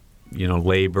about,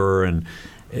 labor, and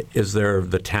is there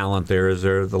the talent there? Is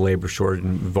there the labor shortage?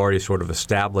 And we've already sort of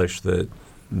established that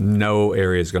no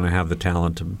area is going to have the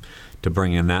talent to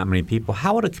bring in that many people.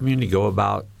 How would a community go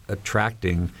about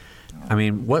attracting? I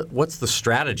mean, what's the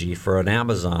strategy for an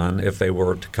Amazon if they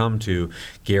were to come to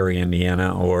Gary,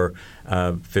 Indiana, or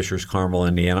Fishers Carmel,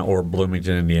 Indiana, or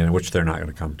Bloomington, Indiana, which they're not going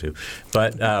to come to?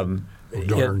 But darn.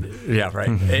 Yeah, right.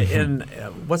 And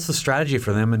what's the strategy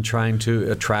for them in trying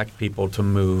to attract people to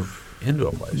move into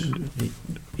a place?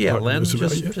 Yeah, Lynn,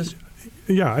 just.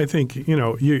 Yeah, I think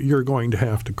you're going to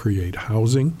have to create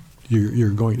housing.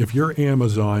 If you're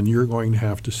Amazon, you're going to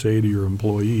have to say to your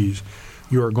employees,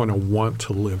 you are going to want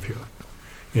to live here.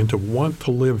 And to want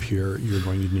to live here, you're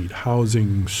going to need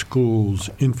housing, schools,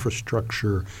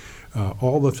 infrastructure,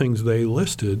 all the things they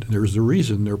listed. There's a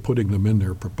reason they're putting them in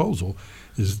their proposal,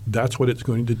 is that's what it's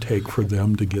going to take for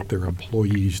them to get their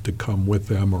employees to come with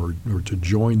them or to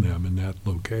join them in that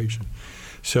location.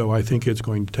 So I think it's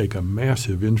going to take a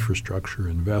massive infrastructure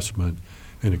investment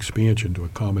and expansion to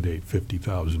accommodate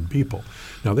 50,000 people.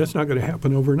 Now, that's not going to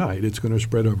happen overnight. It's going to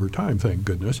spread over time, thank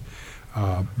goodness.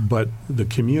 But the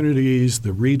communities,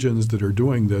 the regions that are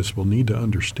doing this will need to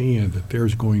understand that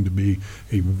there's going to be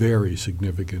a very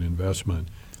significant investment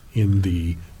in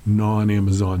the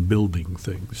non-Amazon building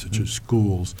things, such as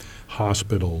schools,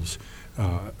 hospitals,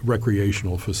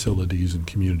 recreational facilities, and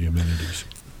community amenities.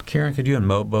 Karen, could you and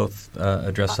Mo both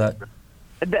address that?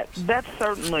 That's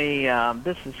certainly,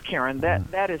 this is Karen,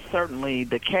 that is certainly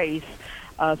the case.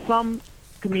 Some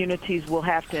communities will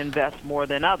have to invest more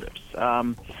than others.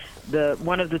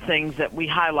 One of the things that we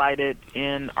highlighted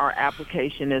in our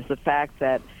application is the fact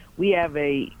that we have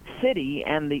a city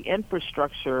and the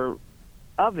infrastructure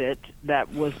of it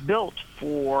that was built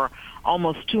for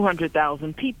almost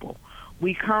 200,000 people.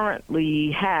 We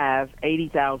currently have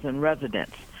 80,000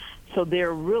 residents. So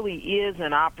there really is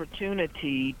an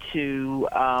opportunity to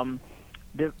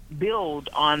build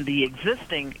on the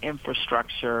existing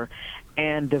infrastructure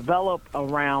and develop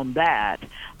around that.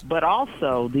 But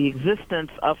also the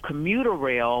existence of commuter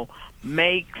rail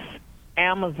makes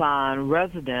Amazon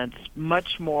residents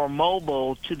much more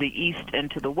mobile to the east and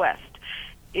to the west.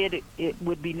 It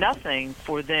would be nothing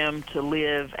for them to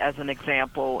live, as an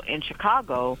example, in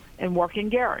Chicago and work in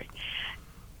Gary,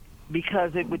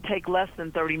 because it would take less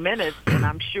than 30 minutes, and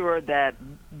I'm sure that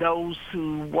those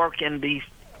who work in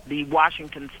the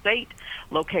Washington State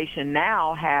location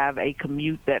now have a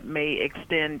commute that may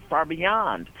extend far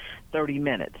beyond 30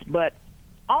 minutes. But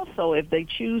also, if they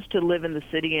choose to live in the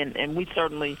city, and we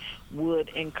certainly would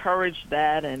encourage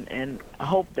that and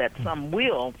hope that some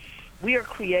will, we are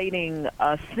creating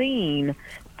a scene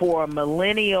for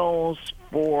millennials,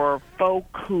 for folk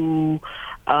who,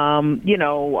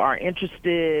 are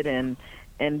interested in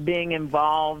being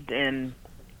involved in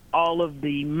all of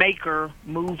the maker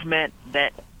movement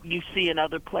that you see in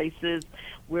other places.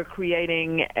 We're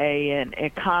creating an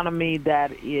economy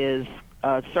that is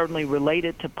certainly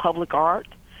related to public art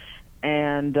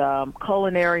and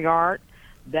culinary art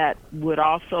that would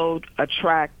also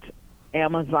attract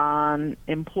Amazon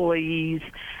employees.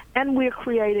 And we're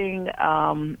creating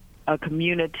a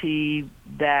community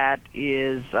that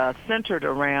is centered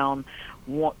around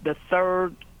the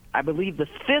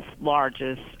fifth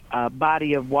largest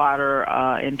body of water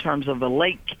in terms of a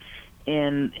lake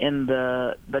in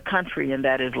the country, and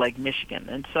that is Lake Michigan.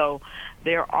 And so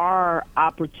there are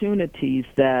opportunities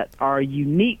that are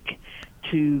unique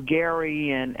to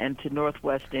Gary and to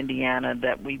Northwest Indiana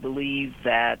that we believe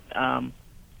that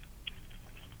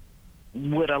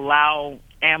would allow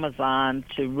Amazon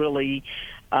to really,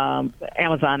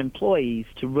 Amazon employees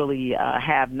to really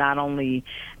have not only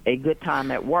a good time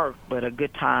at work, but a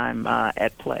good time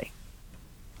at play.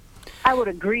 I would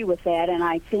agree with that, and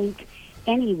I think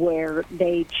anywhere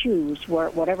they choose,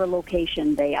 whatever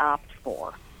location they opt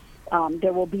for,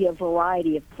 there will be a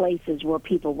variety of places where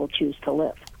people will choose to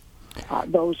live.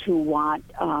 Those who want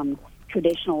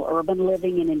traditional urban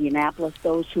living in Indianapolis,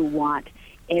 those who want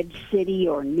edge city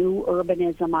or new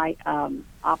urbanism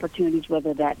opportunities,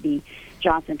 whether that be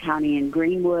Johnson County and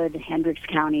Greenwood, Hendricks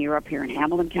County, or up here in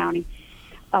Hamilton County.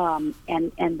 And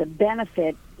the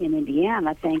benefit in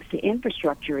Indiana, thanks to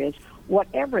infrastructure, is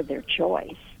whatever their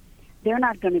choice, they're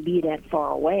not going to be that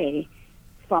far away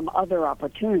from other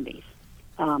opportunities.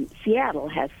 Seattle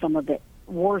has some of the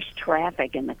worst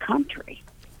traffic in the country.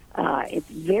 It's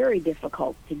very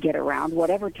difficult to get around,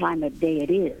 whatever time of day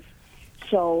it is.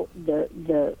 So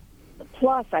the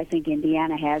plus I think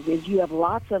Indiana has is you have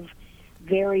lots of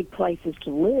varied places to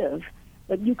live,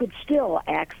 but you could still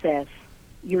access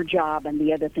your job and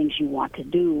the other things you want to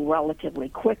do relatively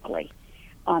quickly.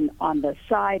 On the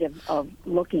side of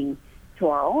looking to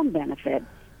our own benefit,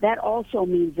 that also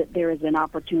means that there is an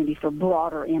opportunity for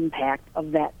broader impact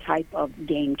of that type of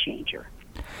game changer.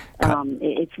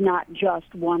 It's not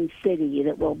just one city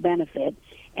that will benefit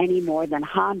any more than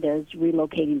Honda's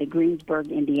relocating to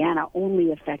Greensburg, Indiana,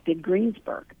 only affected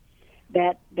Greensburg.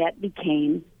 That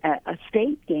became a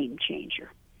state game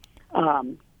changer.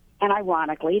 And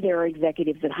ironically, there are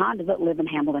executives at Honda that live in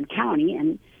Hamilton County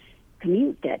and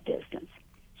commute that distance.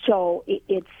 So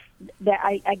it's that.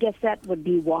 I guess that would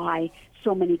be why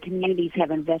so many communities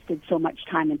have invested so much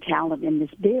time and talent in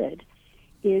this bid,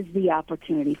 is the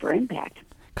opportunity for impact.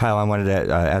 Kyle, I wanted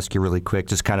to ask you really quick,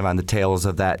 just kind of on the tails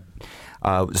of that.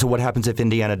 So what happens if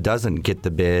Indiana doesn't get the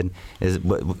bid? Is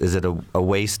it a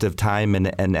waste of time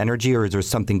and energy, or is there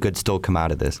something good still come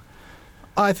out of this?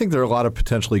 I think there are a lot of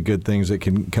potentially good things that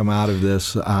can come out of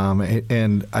this,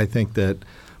 and I think that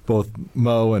both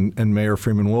Mo and Mayor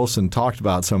Freeman Wilson talked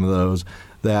about some of those,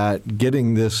 that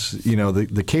getting this,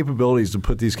 the capabilities to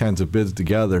put these kinds of bids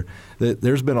together,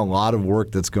 there's been a lot of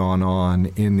work that's gone on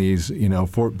in these,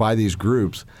 by these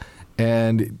groups.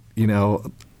 And,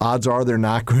 odds are they're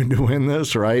not going to win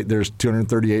this, right? There's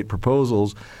 238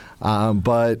 proposals,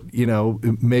 but,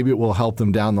 maybe it will help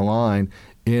them down the line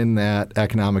in that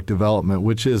economic development,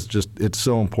 which is just, it's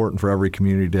so important for every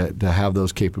community to have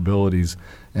those capabilities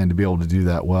and to be able to do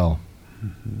that well.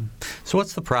 Mm-hmm. So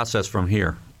what's the process from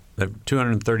here? The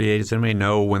 238, does anybody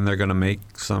know when they're going to make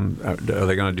some, are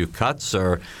they going to do cuts,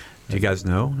 or do you guys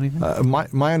know anything?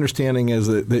 My understanding is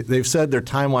that they've said their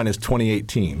timeline is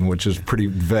 2018, which is pretty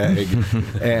vague.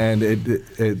 And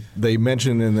they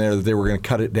mentioned in there that they were going to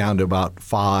cut it down to about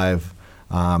 5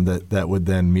 that would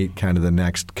then meet kind of the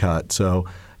next cut. So,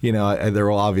 there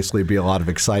will obviously be a lot of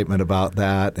excitement about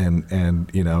that.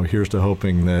 And here's to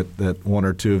hoping that 1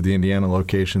 or 2 of the Indiana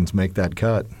locations make that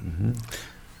cut. Mm-hmm.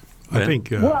 I think.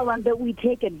 Well, and that we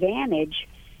take advantage,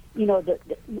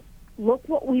 look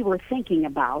what we were thinking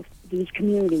about these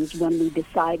communities when we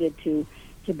decided to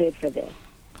bid for this.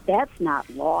 That's not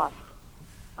lost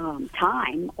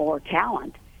time or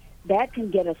talent. That can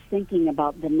get us thinking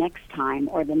about the next time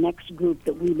or the next group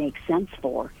that we make sense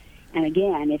for. And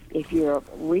again, if you're a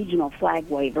regional flag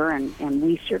waver, and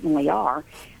we certainly are,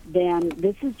 then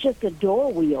this is just a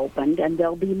door we opened, and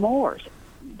there'll be more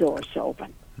doors to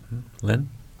open. Mm-hmm. Lynn?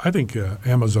 I think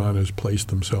Amazon has placed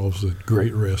themselves at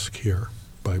great risk here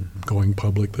by going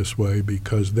public this way,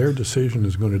 because their decision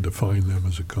is going to define them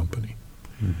as a company.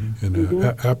 Mm-hmm. And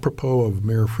apropos of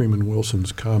Mayor Freeman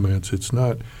Wilson's comments, it's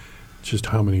not just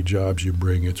how many jobs you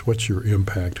bring, it's what's your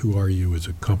impact, who are you as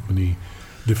a company,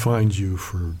 defines you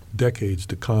for decades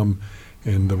to come,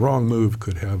 and the wrong move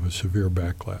could have a severe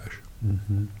backlash.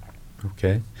 Mm-hmm.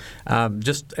 Okay.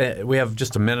 We have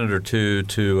just a minute or two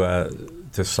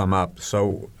to sum up.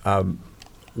 So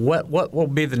what will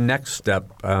be the next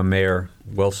step, Mayor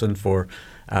Wilson, for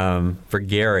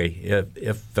Gary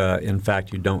if in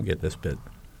fact you don't get this bid?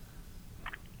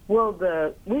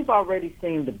 Well, we've already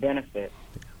seen the benefit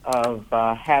of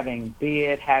having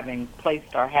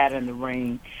placed our hat in the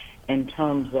ring in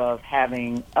terms of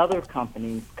having other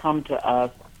companies come to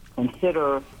us,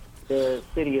 consider the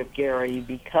city of Gary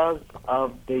because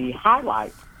of the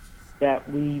highlights that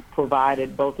we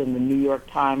provided both in the New York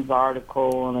Times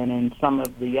article and in some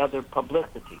of the other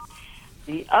publicity.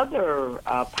 The other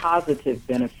positive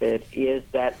benefit is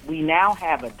that we now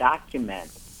have a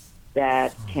document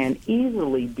that can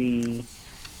easily be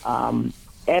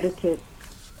edited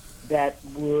that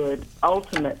would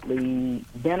ultimately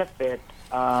benefit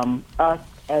us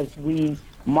as we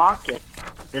market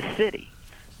the city.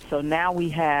 So now we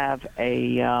have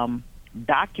a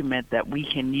document that we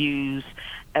can use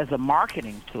as a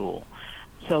marketing tool.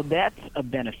 So that's a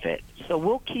benefit. So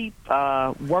we'll keep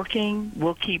working.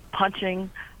 We'll keep punching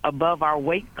above our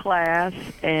weight class,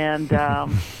 and,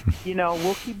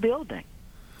 we'll keep building.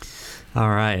 All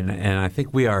right, and I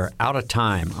think we are out of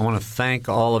time. I want to thank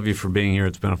all of you for being here.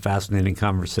 It's been a fascinating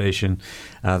conversation.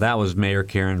 That was Mayor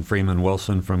Karen Freeman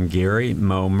Wilson from Gary.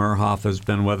 Mo Murhoff has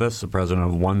been with us, the president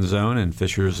of One Zone in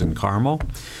Fishers and Carmel.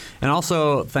 And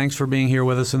also, thanks for being here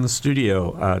with us in the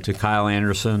studio to Kyle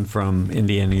Anderson from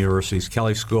Indiana University's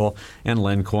Kelley School and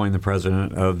Lynn Coyne, the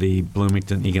president of the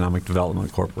Bloomington Economic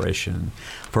Development Corporation.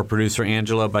 For producer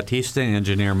Angela Batista,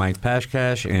 engineer Mike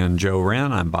Pashkash, and Joe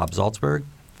Wren, I'm Bob Zaltsberg.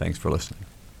 Thanks for listening.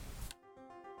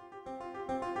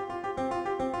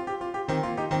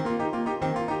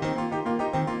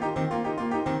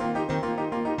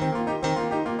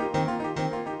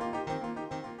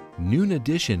 Noon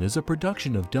Edition is a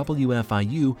production of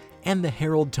WFIU and the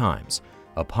Herald Times.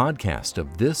 A podcast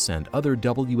of this and other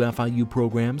WFIU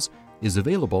programs is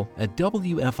available at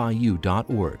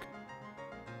WFIU.org.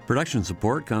 Production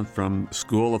support comes from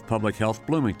School of Public Health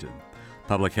Bloomington.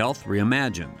 Public Health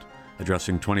Reimagined,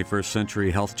 addressing 21st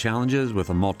century health challenges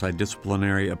with a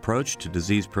multidisciplinary approach to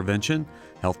disease prevention,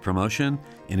 health promotion,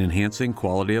 and enhancing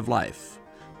quality of life.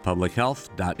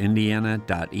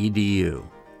 publichealth.indiana.edu.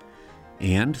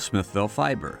 And Smithville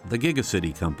Fiber, the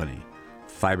Gigacity Company.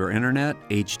 Fiber Internet,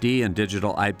 HD, and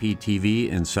digital IPTV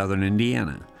in southern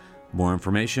Indiana. More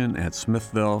information at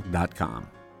smithville.com.